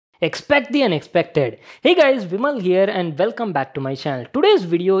Expect the unexpected. Hey guys, Vimal here and welcome back to my channel. Today's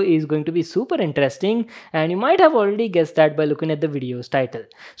video is going to be super interesting and you might have already guessed that by looking at the video's title.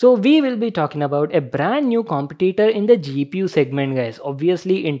 So we will be talking about a brand new competitor in the GPU segment, guys.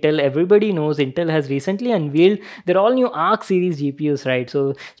 Obviously Intel, everybody knows Intel has recently unveiled their all new Arc series GPUs, right?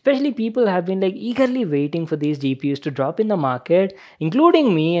 So especially people have been like eagerly waiting for these GPUs to drop in the market,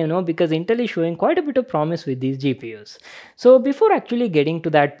 including me, because Intel is showing quite a bit of promise with these GPUs. So before actually getting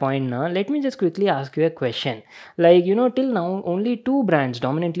to that point now, let me just quickly ask you a question. Like, till now, only two brands,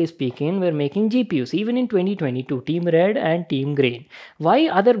 dominantly speaking, were making GPUs, even in 2022, Team Red and Team Green. Why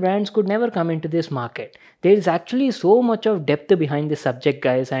other brands could never come into this market? There is actually so much of depth behind this subject,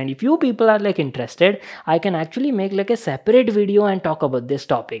 guys, and if you people are like interested, I can actually make like a separate video and talk about this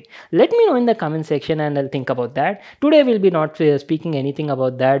topic. Let me know in the comment section and I'll think about that. Today we'll be not speaking anything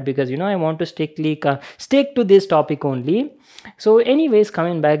about that because I want to stick to this topic only. So anyways,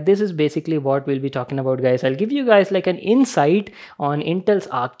 coming back, this is basically what we'll be talking about, guys. I'll give you guys like an insight on Intel's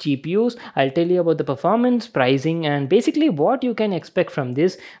Arc GPUs. I'll tell you about the performance, pricing, and basically what you can expect from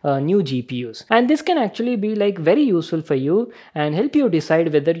this new GPUs. And this can actually be like very useful for you and help you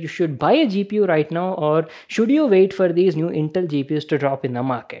decide whether you should buy a GPU right now or should you wait for these new Intel GPUs to drop in the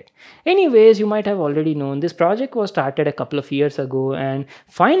market. Anyways, you might have already known this project was started a couple of years ago, and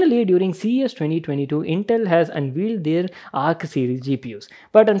finally during CES 2022, Intel has unveiled their Arc series GPUs.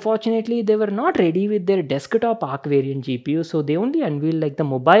 But unfortunately, they were not ready with their desktop Arc variant GPUs, so they only unveiled like the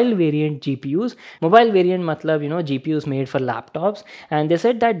mobile variant GPUs. Mobile variant matlab, GPUs made for laptops, and they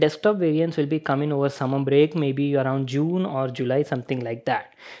said that desktop variants will be coming over summer break, maybe around June or July, something like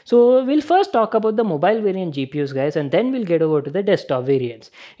that. So we'll first talk about the mobile variant GPUs, guys, and then we'll get over to the desktop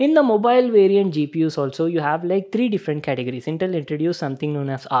variants. In the mobile variant GPUs also, you have like three different categories. Intel introduced something known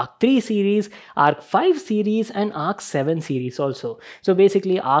as Arc 3 series, Arc 5 series, and Arc 7 series also. So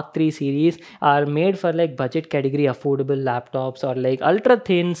basically Arc 3 series are made for like budget category affordable laptops or like ultra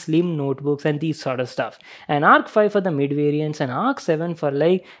thin slim notebooks and these sort of stuff, and Arc 5 for the mid variants, and Arc 7 for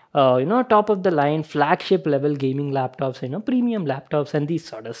like top of the line flagship level gaming laptops, premium laptops and these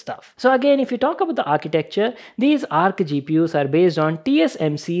sort of stuff. So again, if you talk about the architecture, these Arc GPUs are based on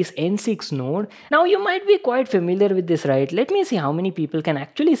TSMC's N6 node. Now you might be quite familiar with this, right? Let me see how many people can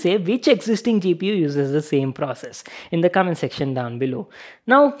actually say which existing GPU uses the same process in the comment section down below.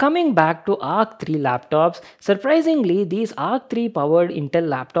 Now coming back to Arc 3 laptops, surprisingly these Arc 3 powered Intel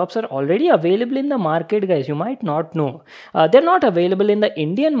laptops are already available in the market, guys. You might not know. They're not available in the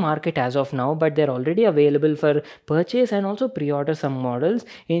Indian market as of now, but they're already available for purchase and also pre-order some models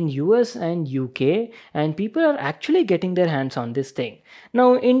in US and UK, and people are actually getting their hands on this thing.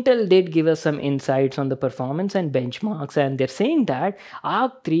 Now Intel did give us some insights on the performance and benchmarks, and they're saying that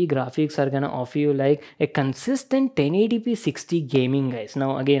Arc 3 graphics are gonna offer you like a consistent 1080p 60 gaming, guys.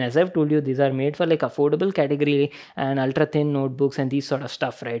 Now again, as I've told you, these are made for like affordable category and ultra thin notebooks and these sort of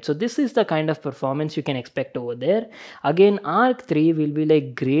stuff, right? So this is the kind of performance you can expect over there. Again, Arc 3 will be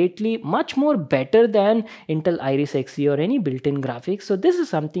like greatly much more better than Intel Iris Xe or any built-in graphics. So this is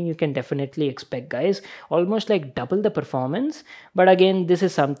something you can definitely expect, guys. Almost like double the performance. But again, this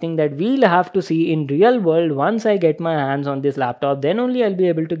is something that we'll have to see in real world. Once I get my hands on this laptop, then only I'll be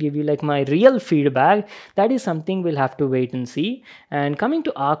able to give you like my real feedback. That is something we'll have to wait and see. And coming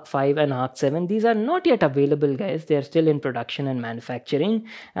to Arc 5 and Arc 7, these are not yet available, guys. They are still in production and manufacturing.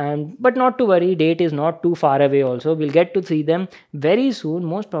 But not to worry, date is not too far away also. We'll get to see them very soon,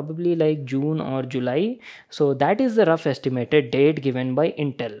 most probably like June or July. So that is the rough estimated date given by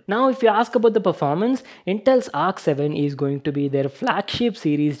Intel. Now if you ask about the performance, Intel's Arc 7 is going to be their flagship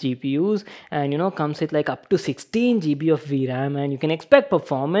series GPUs, and comes with like up to 16 GB of VRAM, and you can expect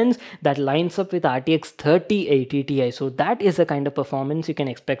performance that lines up with RTX 3080 Ti. So that is the kind of performance you can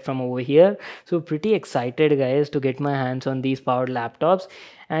expect from over here. So pretty excited, guys, to get my hands on these powered laptops.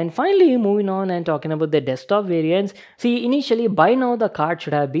 And finally, moving on and talking about the desktop variants. See, initially by now the card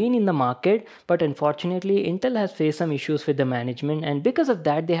should have been in the market, but unfortunately Intel has faced some issues with the management, and because of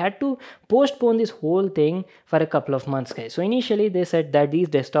that they had to postpone this whole thing for a couple of months, guys. So initially they said that these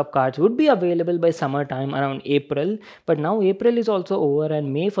desktop cards would be available by summertime around April, but now April is also over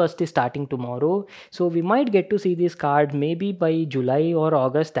and May 1st is starting tomorrow. So we might get to see these cards maybe by July or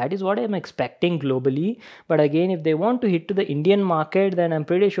August. That is what I'm expecting globally. But again, if they want to hit to the Indian market, then I'm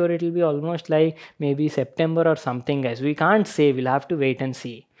pretty sure it will be almost like maybe September or something, guys. We can't say, we'll have to wait and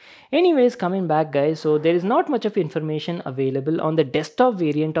see. Anyways, coming back guys, so there is not much of information available on the desktop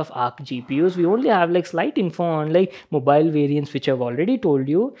variant of Arc GPUs. We only have like slight info on like mobile variants, which I've already told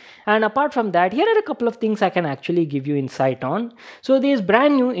you. And apart from that, here are a couple of things I can actually give you insight on. So these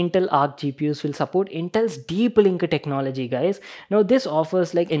brand new Intel Arc GPUs will support Intel's Deep Link technology, guys. Now this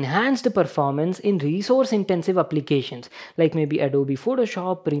offers like enhanced performance in resource intensive applications like maybe Adobe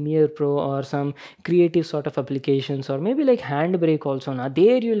Photoshop, Premiere Pro, or some creative sort of applications, or maybe like Handbrake also. Now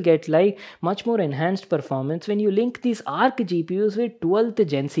there you'll get like much more enhanced performance when you link these Arc GPUs with 12th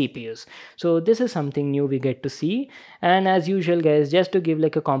gen CPUs. So this is something new we get to see. And as usual guys, just to give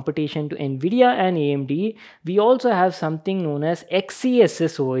like a competition to Nvidia and AMD, we also have something known as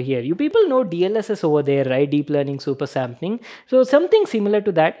XeSS over here. You people know DLSS over there, right? Deep learning super sampling. So something similar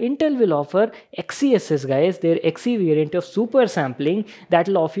to that, Intel will offer XeSS guys, their Xe variant of super sampling that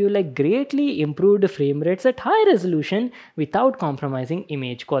will offer you like greatly improved frame rates at high resolution without compromising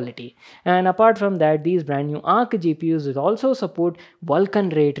image quality. And apart from that, these brand new Arc GPUs will also support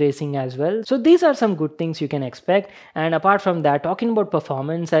Vulkan ray tracing as well. So these are some good things you can expect. And apart from that, talking about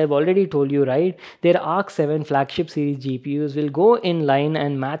performance, I've already told you, right? Their Arc 7 flagship series GPUs will go in line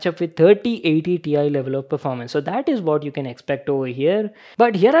and match up with 3080 Ti level of performance. So that is what you can expect over here.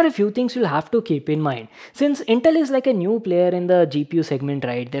 But here are a few things you'll have to keep in mind. Since Intel is like a new player in the GPU segment,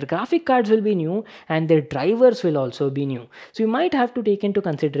 right? Their graphic cards will be new and their drivers will also be new. So you might have to take into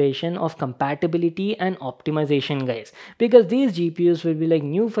consideration of compatibility and optimization, guys, because these GPUs will be like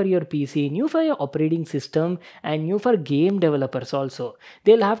new for your PC, new for your operating system, and new for game developers also.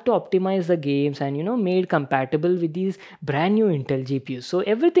 They'll have to optimize the games and made compatible with these brand new Intel GPUs. So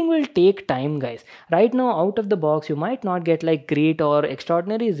everything will take time, guys. Right now out of the box you might not get like great or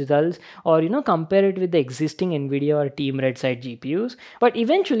extraordinary results, or compare it with the existing Nvidia or Team Red side GPUs, but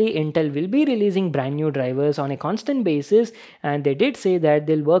eventually Intel will be releasing brand new drivers on a constant basis, and they did say that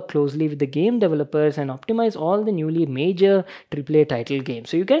they'll work closely with the game developers and optimize all the newly major AAA title games,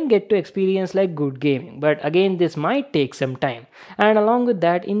 so you can get to experience like good gaming. But again, this might take some time. And along with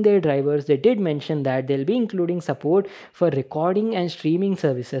that, in their drivers they did mention that they'll be including support for recording and streaming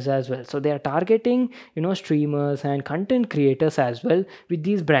services as well. So they are targeting streamers and content creators as well with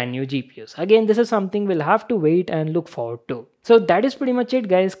these brand new GPUs. Again, this is something we'll have to wait and look forward to. So that is pretty much it,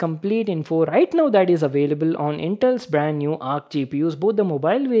 guys. Complete info right now that is available on Intel's brand new Arc GPUs, both the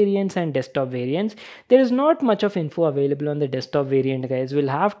mobile variants and desktop variants. There is not much of info available on the desktop variant, guys. We'll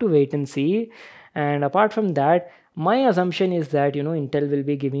have to wait and see. And apart from that, my assumption is that Intel will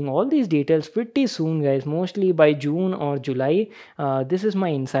be giving all these details pretty soon, guys, mostly by June or July. This is my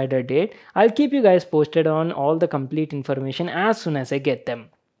insider date. I'll keep you guys posted on all the complete information as soon as I get them.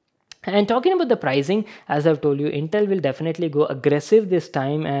 And talking about the pricing, as I've told you, Intel will definitely go aggressive this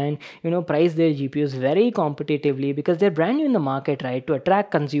time and price their GPUs very competitively, because they're brand new in the market, right? To attract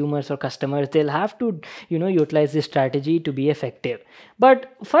consumers or customers, they'll have to utilize this strategy to be effective.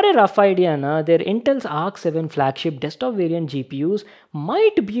 But for a rough idea, their Intel's Arc 7 flagship desktop variant GPUs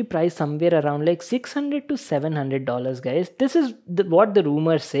might be priced somewhere around like $600 to $700, guys. This is what the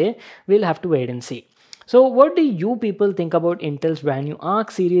rumors say. We'll have to wait and see. So what do you people think about Intel's brand new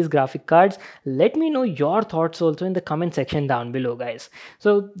Arc series graphic cards? Let me know your thoughts also in the comment section down below, guys.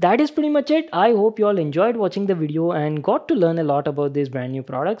 So that is pretty much it. I hope you all enjoyed watching the video and got to learn a lot about these brand new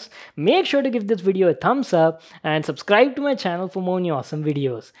products. Make sure to give this video a thumbs up and subscribe to my channel for more new awesome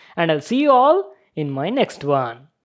videos. And I'll see you all in my next one.